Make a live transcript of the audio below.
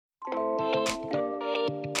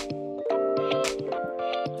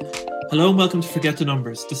Hello and welcome to Forget the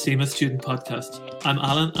Numbers, the CIMA Student Podcast. I'm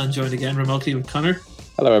Alan and joined again remotely with Connor.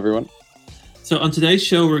 Hello everyone. So on today's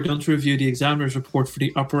show, we're going to review the examiner's report for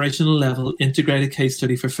the operational level integrated case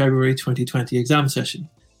study for February 2020 exam session.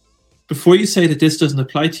 Before you say that this doesn't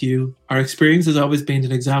apply to you, our experience has always been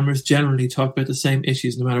that examiners generally talk about the same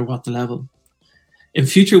issues no matter what the level. In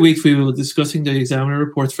future weeks, we will be discussing the examiner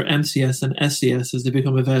reports for MCS and SCS as they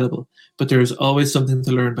become available, but there is always something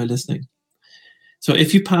to learn by listening. So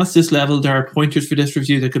if you pass this level, there are pointers for this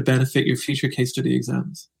review that could benefit your future case study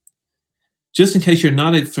exams. Just in case you're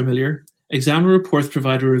not familiar, examiner reports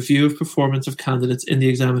provide a review of performance of candidates in the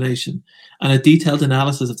examination and a detailed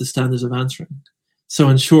analysis of the standards of answering. So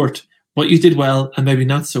in short, what you did well and maybe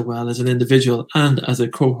not so well as an individual and as a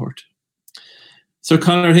cohort. So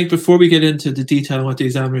Connor, I think before we get into the detail on what the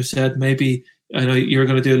examiner said, maybe I know you're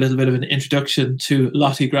going to do a little bit of an introduction to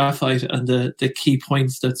Lottie Graphite and the key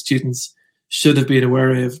points that students should have been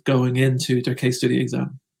aware of going into their case study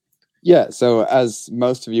exam. Yeah, so as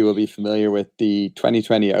most of you will be familiar with, the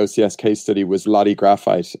 2020 OCS case study was Lottie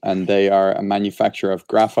Graphite, and they are a manufacturer of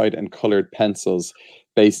graphite and coloured pencils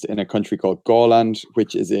based in a country called Gauland,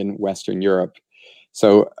 which is in Western Europe.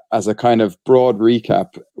 So as a kind of broad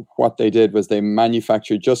recap, what they did was they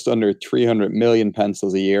manufactured just under 300 million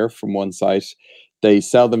pencils a year from one site. They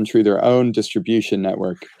sell them through their own distribution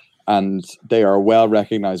network, and they are a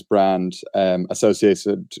well-recognized brand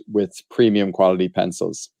associated with premium quality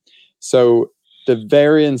pencils. So the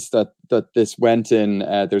variants that this went in,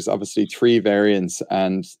 there's obviously 3 variants,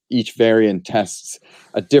 and each variant tests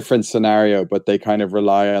a different scenario, but they kind of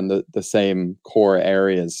rely on the same core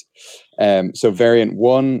areas. So variant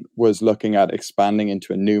 1 was looking at expanding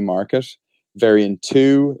into a new market. Variant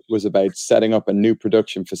 2 was about setting up a new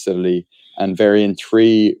production facility. And variant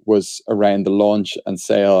 3 was around the launch and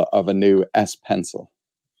sale of a new S pencil.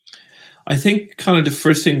 I think kind of the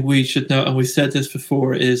first thing we should know, and we said this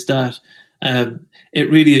before, is that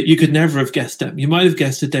you could never have guessed them. You might have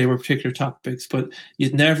guessed that they were particular topics, but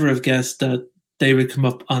you'd never have guessed that they would come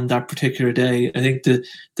up on that particular day. I think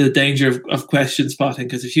the danger of question spotting,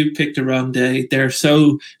 because if you pick the wrong day, they're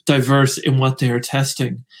so diverse in what they are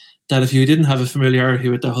testing that if you didn't have a familiarity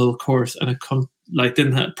with the whole course and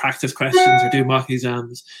didn't have practice questions or do mock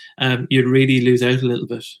exams, you'd really lose out a little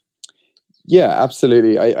bit. Yeah,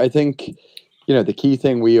 absolutely. I think, the key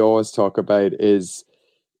thing we always talk about is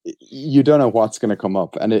you don't know what's going to come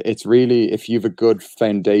up. And it's really, if you have a good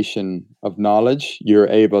foundation of knowledge, you're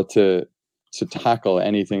able to tackle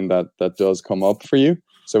anything that does come up for you.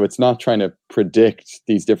 So it's not trying to predict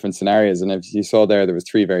these different scenarios. And if you saw there was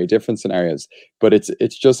 3 very different scenarios, but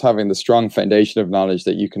it's just having the strong foundation of knowledge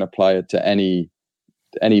that you can apply it to any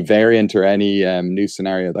variant or any new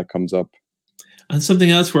scenario that comes up. And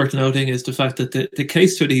something else worth noting is the fact that the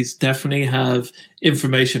case studies definitely have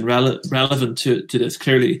information relevant to this,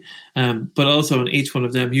 clearly. But also in each one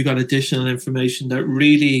of them, you got additional information that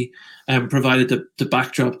really provided the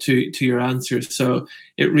backdrop to your answers. So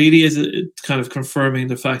it really is kind of confirming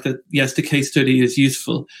the fact that, yes, the case study is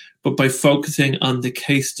useful, but by focusing on the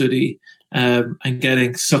case study and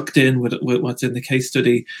getting sucked in with what's in the case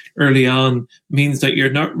study early on means that you're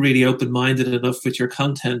not really open-minded enough with your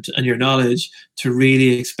content and your knowledge to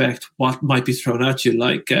really expect what might be thrown at you,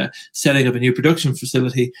 like setting up a new production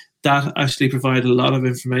facility. That actually provided a lot of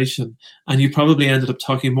information, and you probably ended up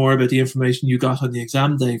talking more about the information you got on the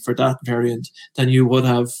exam day for that variant than you would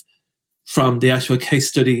have from the actual case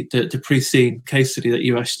study, the pre-seen case study that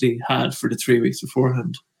you actually had for the 3 weeks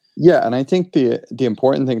beforehand. Yeah, and I think the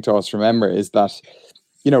important thing to us remember is that,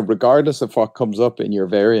 regardless of what comes up in your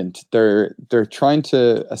variant, they're trying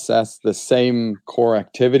to assess the same core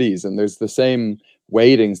activities, and there's the same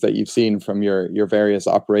weightings that you've seen from your various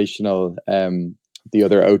operational, the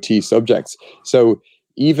other OT subjects. So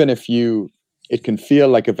even if it can feel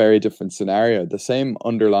like a very different scenario, the same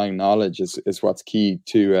underlying knowledge is what's key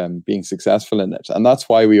to being successful in it. And that's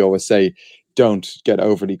why we always say, don't get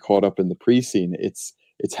overly caught up in the pre-scene. It's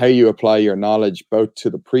how you apply your knowledge both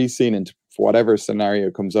to the pre-scene and to whatever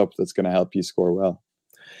scenario comes up that's going to help you score well.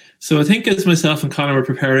 So I think as myself and Connor were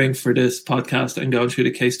preparing for this podcast and going through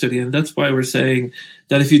the case study, and that's why we're saying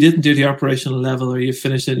that if you didn't do the operational level or you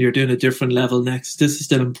finished it and you're doing a different level next, this is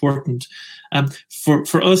still important.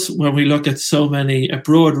 For us, when we look at a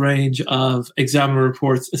broad range of examiner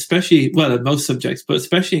reports, especially, well, in most subjects, but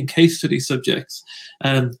especially in case study subjects,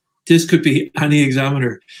 this could be any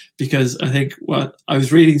examiner, because I think what I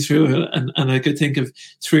was reading through and I could think of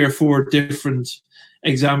 3 or 4 different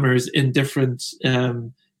examiners in different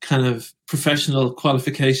kind of professional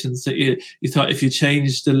qualifications that you thought if you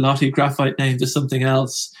changed the Lottie Graphite name to something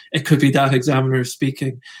else, it could be that examiner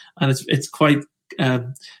speaking. And it's quite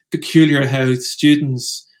peculiar how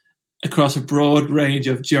students across a broad range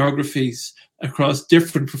of geographies, across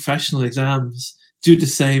different professional exams, do the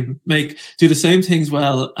same things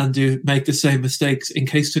well and make the same mistakes in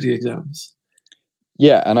case study exams.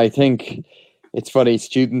 Yeah, and I think it's funny,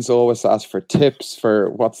 students always ask for tips for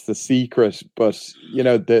what's the secret, but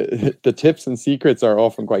the tips and secrets are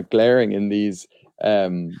often quite glaring in these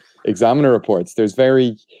examiner reports. There's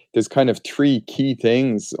kind of 3 key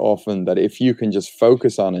things often that if you can just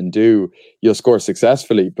focus on and do, you'll score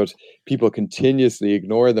successfully, but people continuously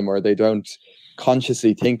ignore them, or they don't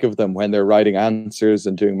consciously think of them when they're writing answers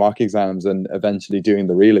and doing mock exams and eventually doing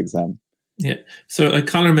the real exam. Yeah. So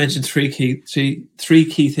Conor mentioned three key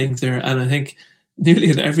things there, and I think nearly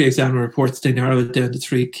in every examiner reports they narrow it down to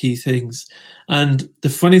 3 key things. And the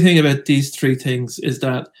funny thing about these 3 things is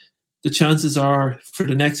that the chances are for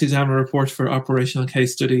the next examiner report for operational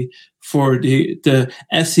case study, for the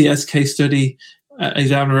SCS case study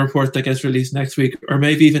examiner report that gets released next week, or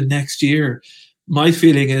maybe even next year, my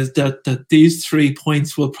feeling is that these 3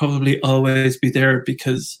 points will probably always be there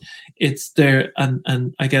because it's there.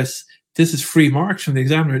 And I guess this is free marks from the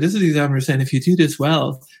examiner. This is the examiner saying, if you do this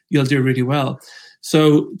well, you'll do really well.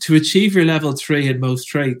 So to achieve your level 3 in most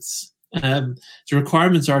traits, the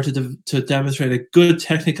requirements are to demonstrate a good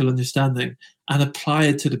technical understanding and apply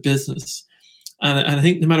it to the business. And I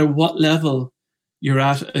think no matter what level you're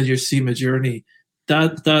at your CIMA journey,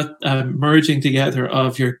 that merging together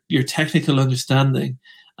of your technical understanding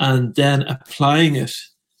and then applying it,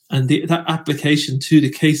 and that application to the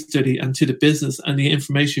case study and to the business and the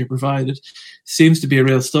information you provided seems to be a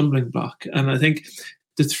real stumbling block. And I think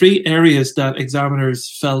the 3 areas that examiners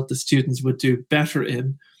felt the students would do better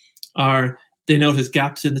in are they notice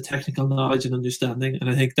gaps in the technical knowledge and understanding. And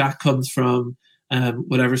I think that comes from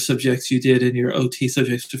whatever subjects you did in your OT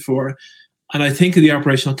subjects before. And I think in the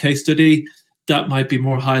operational case study, that might be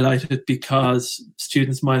more highlighted because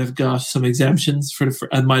students might have got some exemptions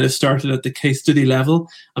and might have started at the case study level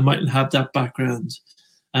and mightn't have that background.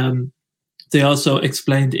 They also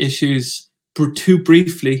explained issues too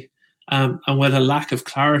briefly and with a lack of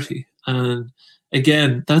clarity. And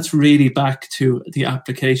again, that's really back to the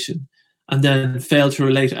application, and then failed to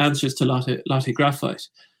relate answers to Lottie Graphite.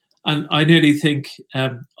 And I nearly think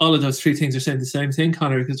all of those 3 things are saying the same thing,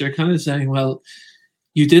 Conor, because they're kind of saying, well,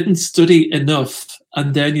 you didn't study enough,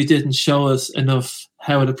 and then you didn't show us enough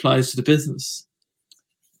how it applies to the business.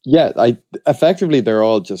 Yeah, effectively they're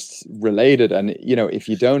all just related. And, if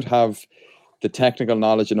you don't have the technical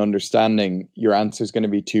knowledge and understanding, your answer is going to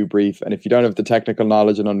be too brief. And if you don't have the technical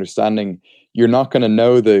knowledge and understanding, you're not going to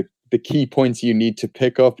know the key points you need to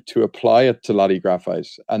pick up to apply it to Lottie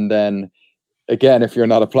Graphite. And then again, if you're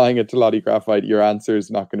not applying it to Lottie Graphite, your answer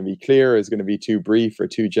is not going to be clear, is going to be too brief or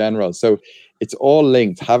too general. So it's all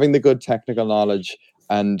linked. Having the good technical knowledge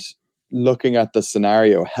and looking at the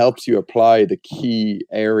scenario helps you apply the key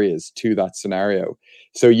areas to that scenario.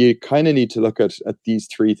 So you kind of need to look at these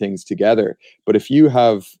 3 things together. But if you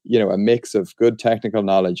have, a mix of good technical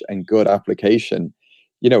knowledge and good application,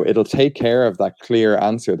 it'll take care of that clear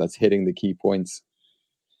answer that's hitting the key points.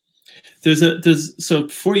 So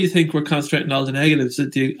before you think we're concentrating on all the negatives,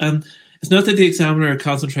 it's not that the examiner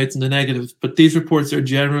concentrates on the negatives, but these reports are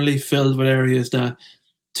generally filled with areas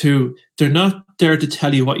they're not there to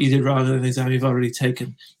tell you what you did wrong in an exam you've already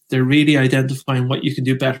taken. They're really identifying what you can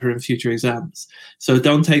do better in future exams. So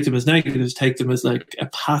don't take them as negatives, take them as like a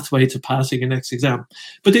pathway to passing your next exam.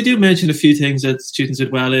 But they do mention a few things that students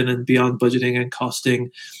did well in and beyond budgeting and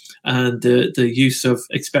costing, and the use of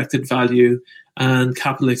expected value and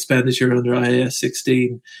capital expenditure under IAS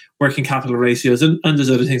 16, working capital ratios, and there's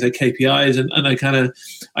other things like KPIs. And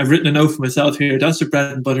I've written a note for myself here. That's the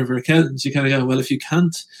bread and butter for accountants. You kind of go, well, if you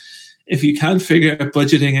can't figure out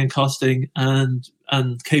budgeting and costing and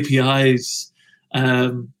KPIs,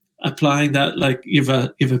 applying that, like you've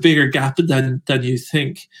a bigger gap than you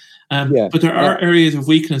think. But there are areas of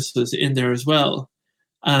weaknesses in there as well.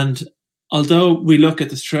 And although we look at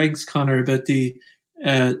the strengths, Conor, about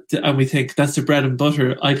and we think that's the bread and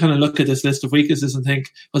butter, I kind of look at this list of weaknesses and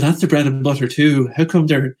think, well, that's the bread and butter too. How come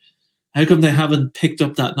they haven't picked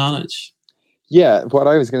up that knowledge? Yeah, what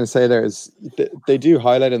I was going to say there is they do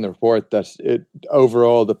highlight in the report that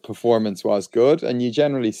overall the performance was good, and you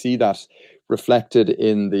generally see that reflected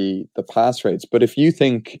in the pass rates. But if you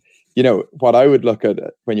think, what I would look at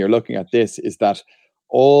when you're looking at this is that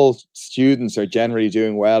all students are generally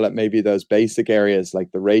doing well at maybe those basic areas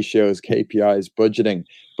like the ratios, KPIs, budgeting.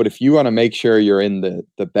 But if you want to make sure you're in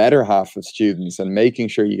the better half of students and making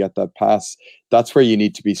sure you get that pass, that's where you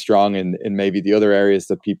need to be strong in maybe the other areas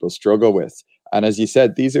that people struggle with. And as you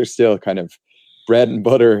said, these are still kind of bread and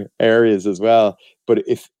butter areas as well. But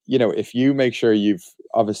if you make sure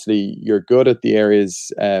you're good at the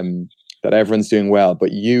areas that everyone's doing well,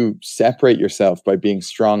 but you separate yourself by being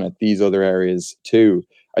strong at these other areas too,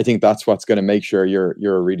 I think that's what's going to make sure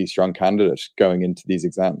you're a really strong candidate going into these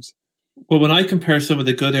exams. Well, when I compare some of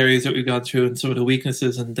the good areas that we've gone through and some of the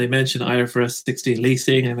weaknesses, and they mention IFRS 16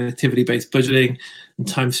 leasing and activity-based budgeting and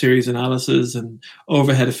time series analysis and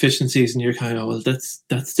overhead efficiencies, and you're kind of, well, that's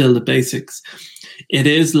still the basics. It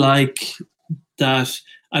is like that,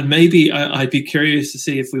 and maybe I'd be curious to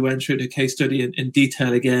see if we went through the case study in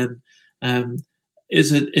detail again.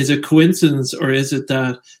 Is it coincidence, or is it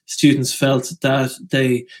that students felt that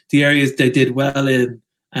the areas they did well in,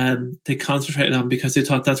 they concentrated on because they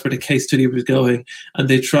thought that's where the case study was going, and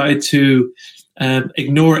they tried to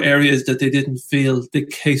ignore areas that they didn't feel the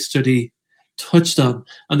case study touched on?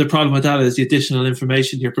 And the problem with that is the additional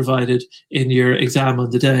information you're provided in your exam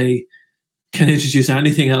on the day can introduce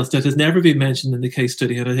anything else that has never been mentioned in the case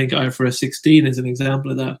study. And I think IFRS 16 is an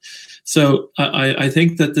example of that. So I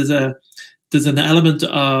think that there's an element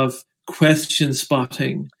of question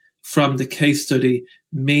spotting from the case study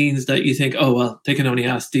means that you think, oh, well, they can only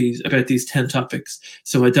ask about these 10 topics.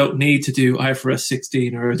 So I don't need to do IFRS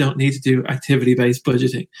 16, or I don't need to do activity-based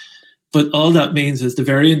budgeting. But all that means is the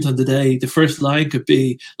variant on the day, the first line could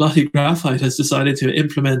be, Lottie Graphite has decided to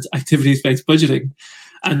implement activities-based budgeting,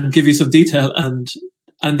 and give you some detail, and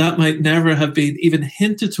that might never have been even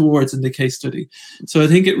hinted towards in the case study. So I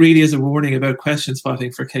think it really is a warning about question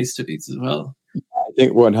spotting for case studies as well. I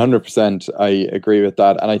think 100% I agree with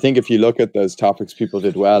that. And I think if you look at those topics people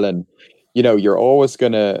did well, and you're always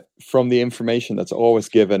going to, from the information that's always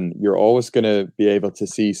given, you're always going to be able to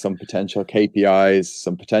see some potential KPIs,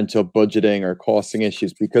 some potential budgeting or costing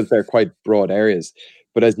issues, because they're quite broad areas.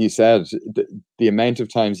 But as you said, the amount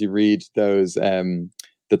of times you read those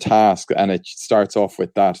the task, and it starts off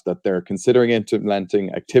with that they're considering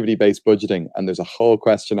implementing activity-based budgeting, and there's a whole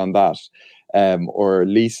question on that, or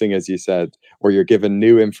leasing, as you said, or you're given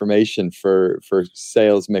new information for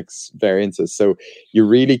sales mix variances. So you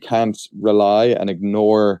really can't rely and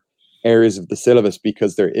ignore areas of the syllabus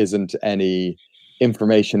because there isn't any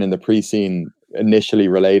information in the pre-scene initially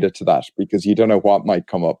related to that, because you don't know what might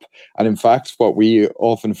come up. And in fact, what we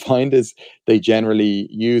often find is they generally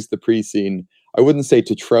use the pre-scene, I wouldn't say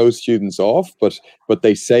to throw students off, but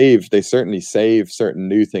they certainly save certain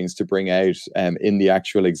new things to bring out in the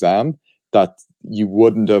actual exam that you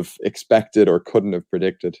wouldn't have expected or couldn't have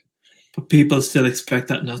predicted. But people still expect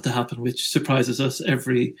that not to happen, which surprises us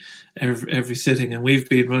every sitting. And we've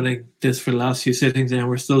been running this for the last few sittings, and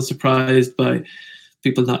we're still surprised by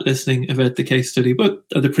people not listening about the case study, but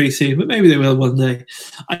the pre-scene, but maybe they will one day.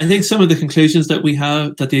 I think some of the conclusions that we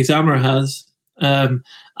have, that the examiner has, and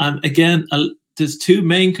again, there's two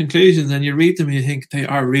main conclusions, and you read them and you think they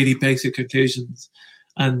are really basic conclusions.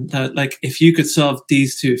 And that, like, if you could solve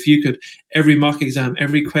these two, if you could, every mock exam,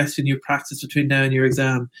 every question you practice between now and your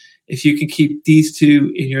exam, if you can keep these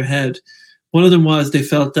two in your head. One of them was they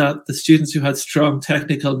felt that the students who had strong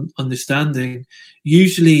technical understanding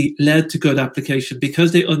usually led to good application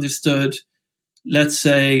because they understood, let's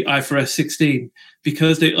say, IFRS 16,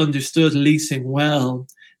 because they understood leasing well.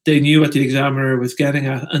 They knew what the examiner was getting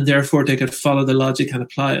at, and therefore they could follow the logic and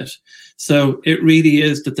apply it. So it really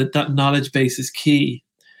is that knowledge base is key.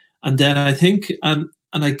 And then I think, and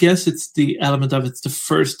I guess it's the element of it's the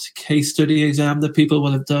first case study exam that people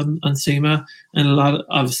will have done on CIMA, and a lot,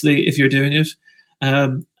 obviously, if you're doing it.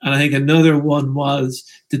 And I think another one was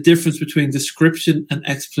the difference between description and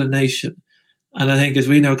explanation. And I think, as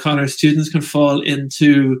we know, Connor, students can fall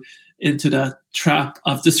into that trap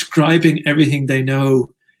of describing everything they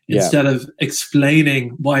know instead of explaining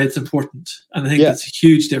why it's important. And I think that's a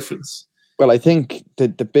huge difference. Well, I think the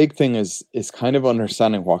big thing is kind of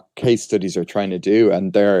understanding what case studies are trying to do,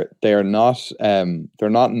 and they're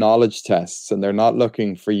not knowledge tests, and they're not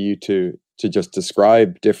looking for you to just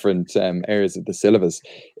describe different areas of the syllabus.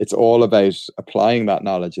 It's all about applying that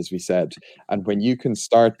knowledge, as we said. And when you can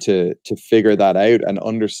start to figure that out and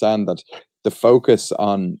understand that the focus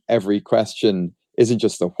on every question isn't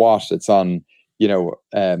just the what, it's on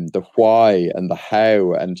the why and the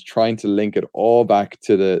how, and trying to link it all back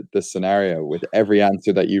to the scenario with every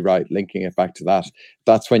answer that you write, linking it back to that.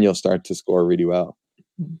 That's when you'll start to score really well.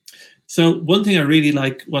 So one thing I really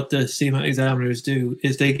like what the CIMA examiners do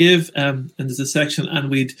is they give, and there's a section, and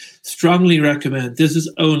we'd strongly recommend, this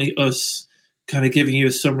is only us kind of giving you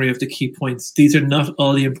a summary of the key points. These are not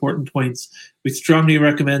all the important points. We strongly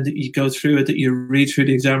recommend that you go through it, that you read through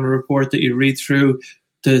the examiner report, that you read through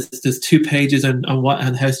there's 2 pages on what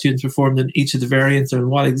and how students performed in each of the variants and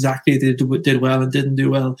what exactly they did well and didn't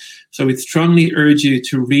do well. So we'd strongly urge you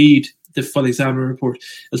to read the full examiner report.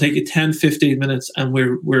 It'll take you 10, 15 minutes, and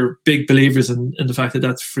we're big believers in the fact that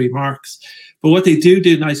that's free marks. But what they do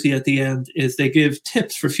nicely at the end is they give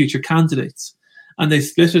tips for future candidates, and they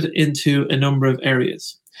split it into a number of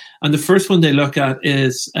areas. And the first one they look at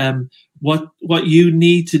is what you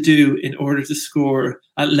need to do in order to score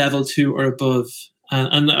at level 2 or above.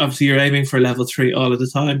 And obviously you're aiming for level 3 all of the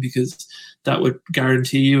time, because that would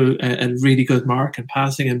guarantee you a really good mark in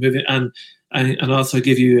passing and moving, and also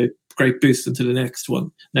give you a great boost into the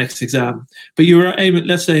next exam. But you are aiming,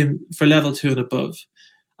 let's say, for level 2 and above.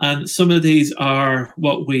 And some of these are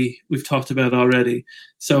what we've talked about already.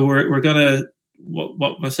 So we're gonna,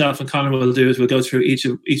 what myself and Conor will do is we'll go through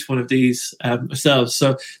each one of these ourselves.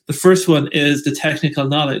 So the first one is the technical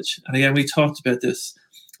knowledge, and again we talked about this.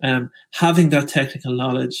 Having that technical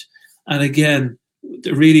knowledge. And again,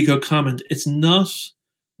 the really good comment, it's not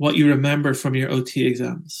what you remember from your OT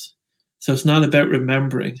exams. So it's not about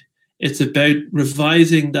remembering. It's about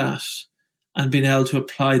revising that and being able to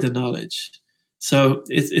apply the knowledge. So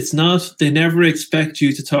it's not, they never expect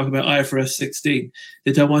you to talk about IFRS 16.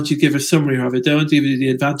 They don't want you to give a summary of it. They don't give you the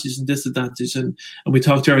advantages and disadvantages. And we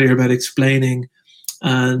talked earlier about explaining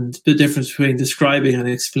and the difference between describing and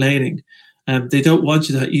explaining. They don't want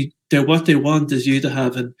you that. What they want is you to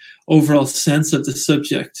have an overall sense of the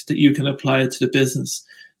subject that you can apply it to the business.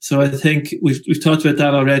 So I think we've talked about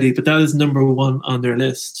that already, but that is number 1 on their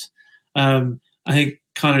list. I think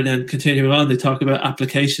Conor, then continuing on, they talk about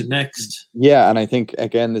application next. Yeah, and I think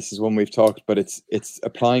again this is one we've talked, but it's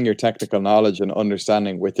applying your technical knowledge and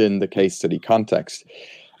understanding within the case study context.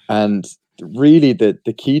 And really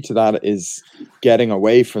the key to that is getting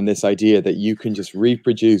away from this idea that you can just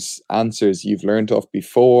reproduce answers you've learned of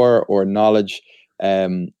before or knowledge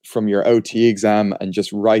from your OT exam and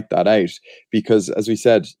just write that out. Because as we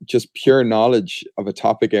said, just pure knowledge of a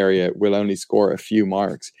topic area will only score a few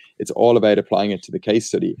marks. It's all about applying it to the case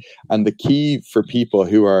study. And the key for people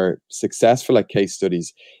who are successful at case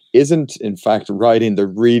studies isn't in fact writing the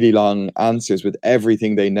really long answers with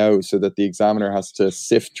everything they know so that the examiner has to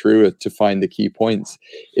sift through it to find the key points.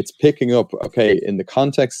 It's picking up, okay, in the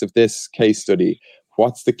context of this case study,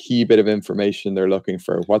 what's the key bit of information they're looking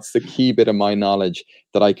for? What's the key bit of my knowledge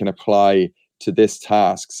that I can apply to this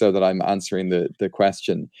task so that I'm answering the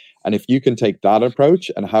question? And if you can take that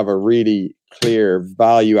approach and have a really clear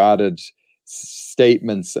value-added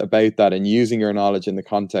statements about that and using your knowledge in the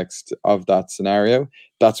context of that scenario,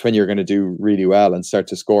 that's when you're going to do really well and start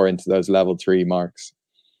to score into those level 3 marks.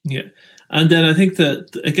 Yeah. And then I think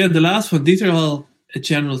that, again, the last one, these are all a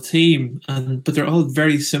general theme, but they're all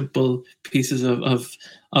very simple pieces of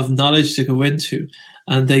knowledge to go into.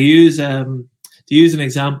 And they use an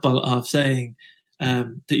example of saying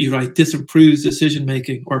that you write, this improves decision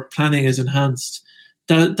making or planning is enhanced.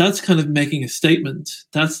 That's kind of making a statement.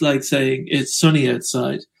 That's like saying it's sunny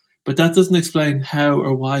outside, but that doesn't explain how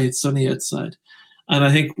or why it's sunny outside. And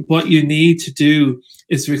I think what you need to do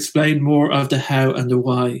is to explain more of the how and the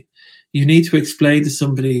why. You need to explain to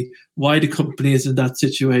somebody why the company is in that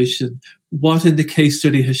situation, what in the case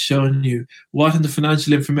study has shown you, what in the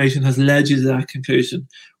financial information has led you to that conclusion,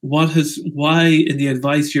 why in the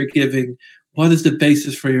advice you're giving, what is the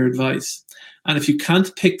basis for your advice. And if you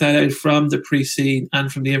can't pick that out from the pre-scene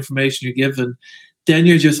and from the information you're given, then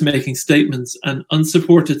you're just making statements, and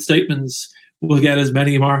unsupported statements will get as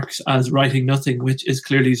many marks as writing nothing, which is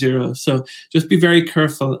clearly 0. So just be very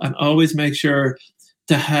careful and always make sure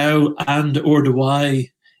the how and or the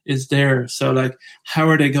why is there. So like, how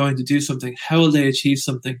are they going to do something? How will they achieve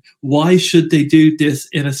something? Why should they do this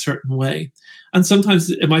in a certain way? And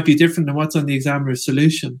sometimes it might be different than what's on the examiner's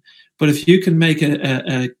solution. But if you can make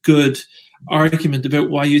a good argument about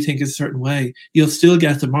why you think it's a certain way, you'll still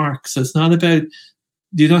get the mark. So it's not about,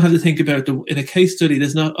 you don't have to think about in a case study,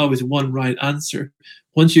 there's not always one right answer.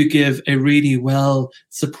 Once you give a really well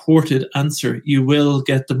supported answer, you will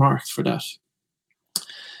get the marks for that.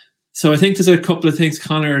 So I think there's a couple of things,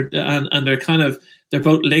 Conor, and they're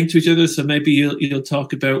both linked to each other. So maybe you'll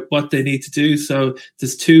talk about what they need to do. So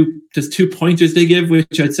there's two pointers they give,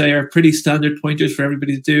 which I'd say are pretty standard pointers for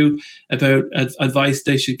everybody to do about advice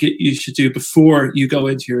you should do before you go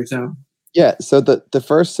into your exam. Yeah, so the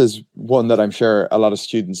first is one that I'm sure a lot of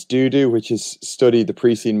students do, which is study the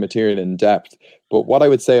pre-scene material in depth. But what I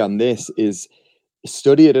would say on this is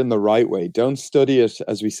study it in the right way. Don't study it,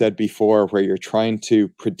 as we said before, where you're trying to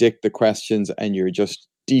predict the questions and you're just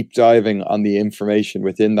deep diving on the information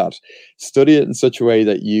within that. Study it in such a way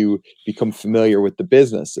that you become familiar with the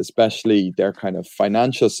business, especially their kind of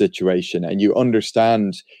financial situation, and you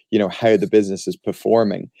understand, how the business is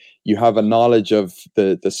performing. You have a knowledge of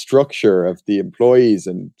the structure of the employees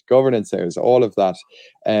and governance areas, all of that.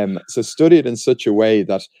 So study it in such a way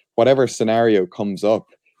that whatever scenario comes up,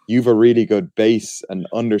 you've a really good base and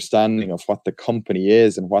understanding of what the company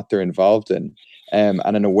is and what they're involved in, and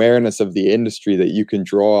an awareness of the industry that you can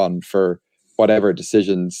draw on for whatever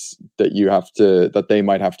decisions that they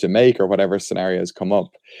might have to make, or whatever scenarios come up.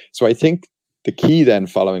 So I think the key then,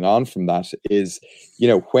 following on from that, is,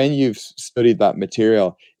 when you've studied that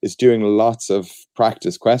material, is doing lots of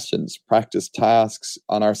practice questions, practice tasks.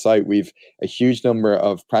 On our site, we've a huge number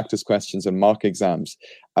of practice questions and mock exams.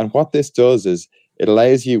 And what this does is it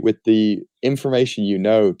allows you, with the information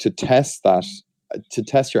to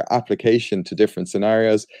test your application to different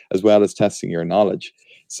scenarios, as well as testing your knowledge.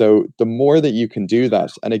 So the more that you can do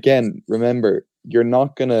that, and again, remember, you're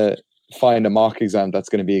not going to find a mock exam that's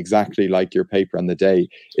going to be exactly like your paper on the day.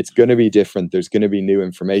 It's going to be different. There's going to be new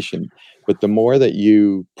information. But the more that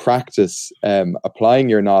you practice applying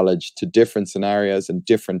your knowledge to different scenarios and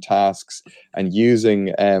different tasks, and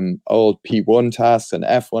using old P1 tasks and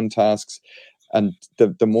F1 tasks, and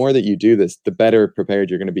the more that you do this, the better prepared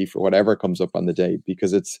you're going to be for whatever comes up on the day,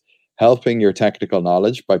 because it's helping your technical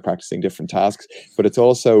knowledge by practicing different tasks, but it's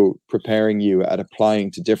also preparing you at applying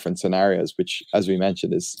to different scenarios, which, as we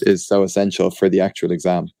mentioned, is so essential for the actual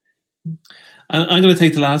exam. I'm going to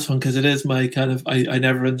take the last one, because it is my kind of, I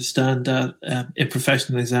never understand that in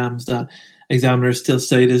professional exams that examiners still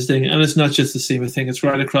say this thing, and it's not just the CIMA thing, it's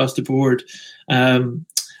right across the board.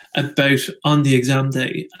 About on the exam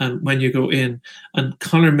day and when you go in. And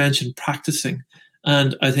Conor mentioned practicing.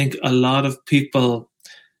 And I think a lot of people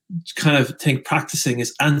kind of think practicing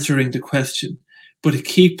is answering the question. But a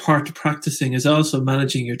key part of practicing is also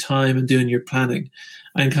managing your time and doing your planning,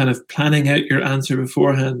 and kind of planning out your answer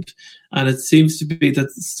beforehand. And it seems to be that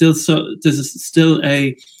there's still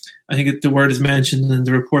I think the word is mentioned in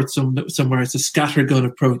the report somewhere, it's a scattergun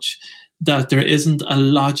approach, that there isn't a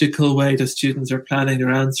logical way that students are planning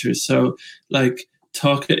their answers. So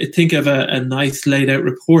think of a nice laid out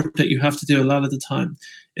report that you have to do a lot of the time.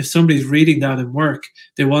 If somebody's reading that in work,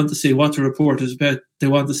 they want to see what the report is about. They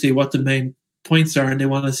want to see what the main points are, and they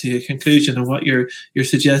want to see a conclusion on what you're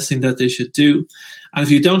suggesting that they should do. And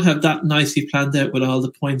if you don't have that nicely planned out with all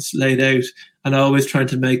the points laid out, and always trying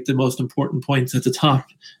to make the most important points at the top,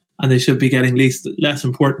 and they should be getting less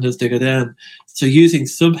important as they go down. So using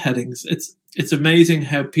subheadings, it's amazing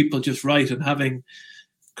how people just write, and having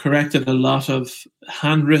corrected a lot of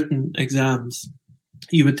handwritten exams,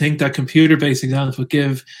 you would think that computer-based exams would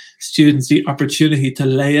give students the opportunity to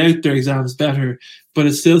lay out their exams better, but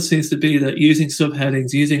it still seems to be that using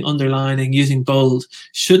subheadings, using underlining, using bold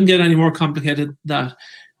shouldn't get any more complicated than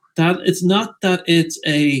that. It's not that it's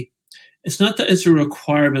a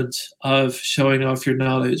requirement of showing off your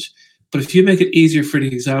knowledge, but if you make it easier for the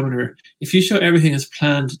examiner, if you show everything as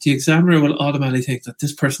planned, the examiner will automatically think that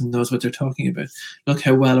this person knows what they're talking about. Look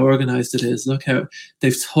how well organized it is. Look how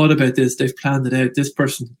they've thought about this. They've planned it out. This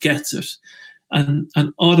person gets it. And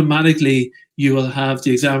automatically you will have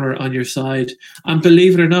the examiner on your side. And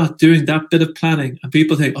believe it or not, doing that bit of planning, and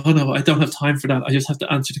people think, oh no, I don't have time for that. I just have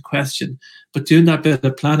to answer the question. But doing that bit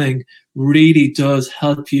of planning really does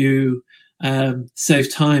help you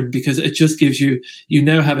save time, because it just gives you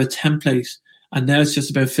now have a template, and now it's just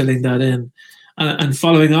about filling that in. And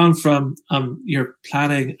following on from your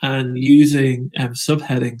planning and using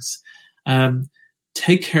subheadings,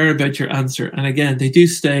 take care about your answer. And again, they do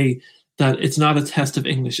say that it's not a test of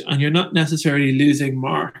English, and you're not necessarily losing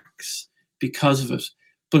marks because of it.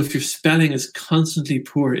 But if your spelling is constantly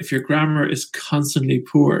poor, if your grammar is constantly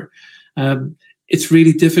poor, it's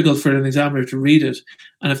really difficult for an examiner to read it.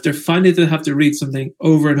 And if they're finding they have to read something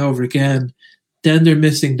over and over again, then they're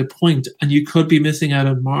missing the point, and you could be missing out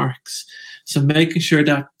on marks. So making sure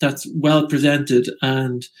that that's well presented,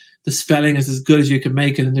 and the spelling is as good as you can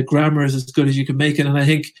make it, and the grammar is as good as you can make it. And I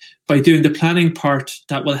think by doing the planning part,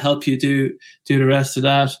 that will help you do the rest of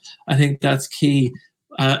that. I think that's key.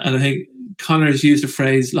 And I think Conor has used a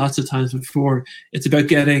phrase lots of times before. It's about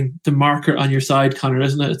getting the marker on your side, Conor,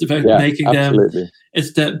 isn't it? It's about making absolutely. Them.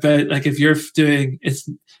 It's about, like, if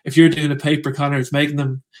you're doing a paper, Conor, it's making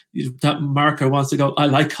them, that marker wants to go, I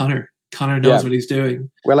like Conor. Conor knows what he's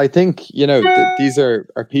doing. Well, I think, these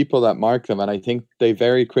are people that mark them, and I think they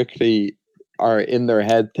very quickly are in their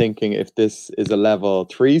head thinking if this is a level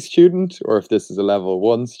 3 student or if this is a level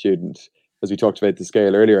 1 student, as we talked about the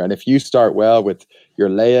scale earlier. And if you start well with your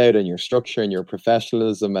layout and your structure and your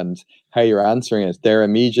professionalism and how you're answering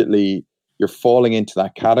it, you're falling into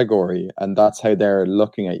that category, and that's how they're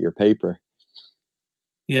looking at your paper.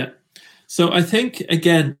 Yeah. So I think,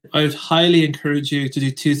 again, I would highly encourage you to do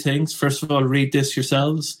 2 things. First of all, read this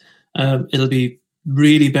yourselves. It'll be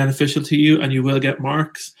really beneficial to you and you will get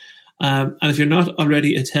marks. And if you're not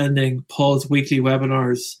already attending Paul's weekly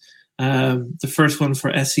webinars, the first one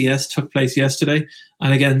for SCS took place yesterday.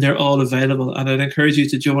 And again, they're all available. And I'd encourage you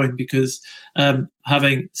to join because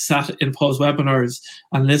having sat in Paul's webinars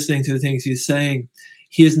and listening to the things he's saying,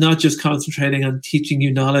 he is not just concentrating on teaching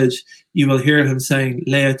you knowledge. You will hear him saying,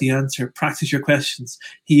 lay out the answer, practice your questions.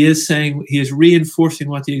 He is reinforcing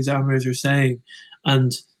what the examiners are saying.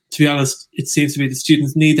 And to be honest, it seems to be the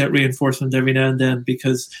students need that reinforcement every now and then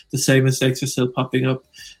because the same mistakes are still popping up.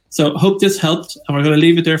 So hope this helped, and we're going to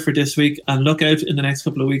leave it there for this week and look out in the next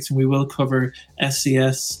couple of weeks and we will cover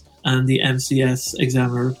SCS and the MCS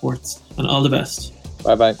examiner reports. And all the best.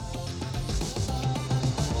 Bye-bye.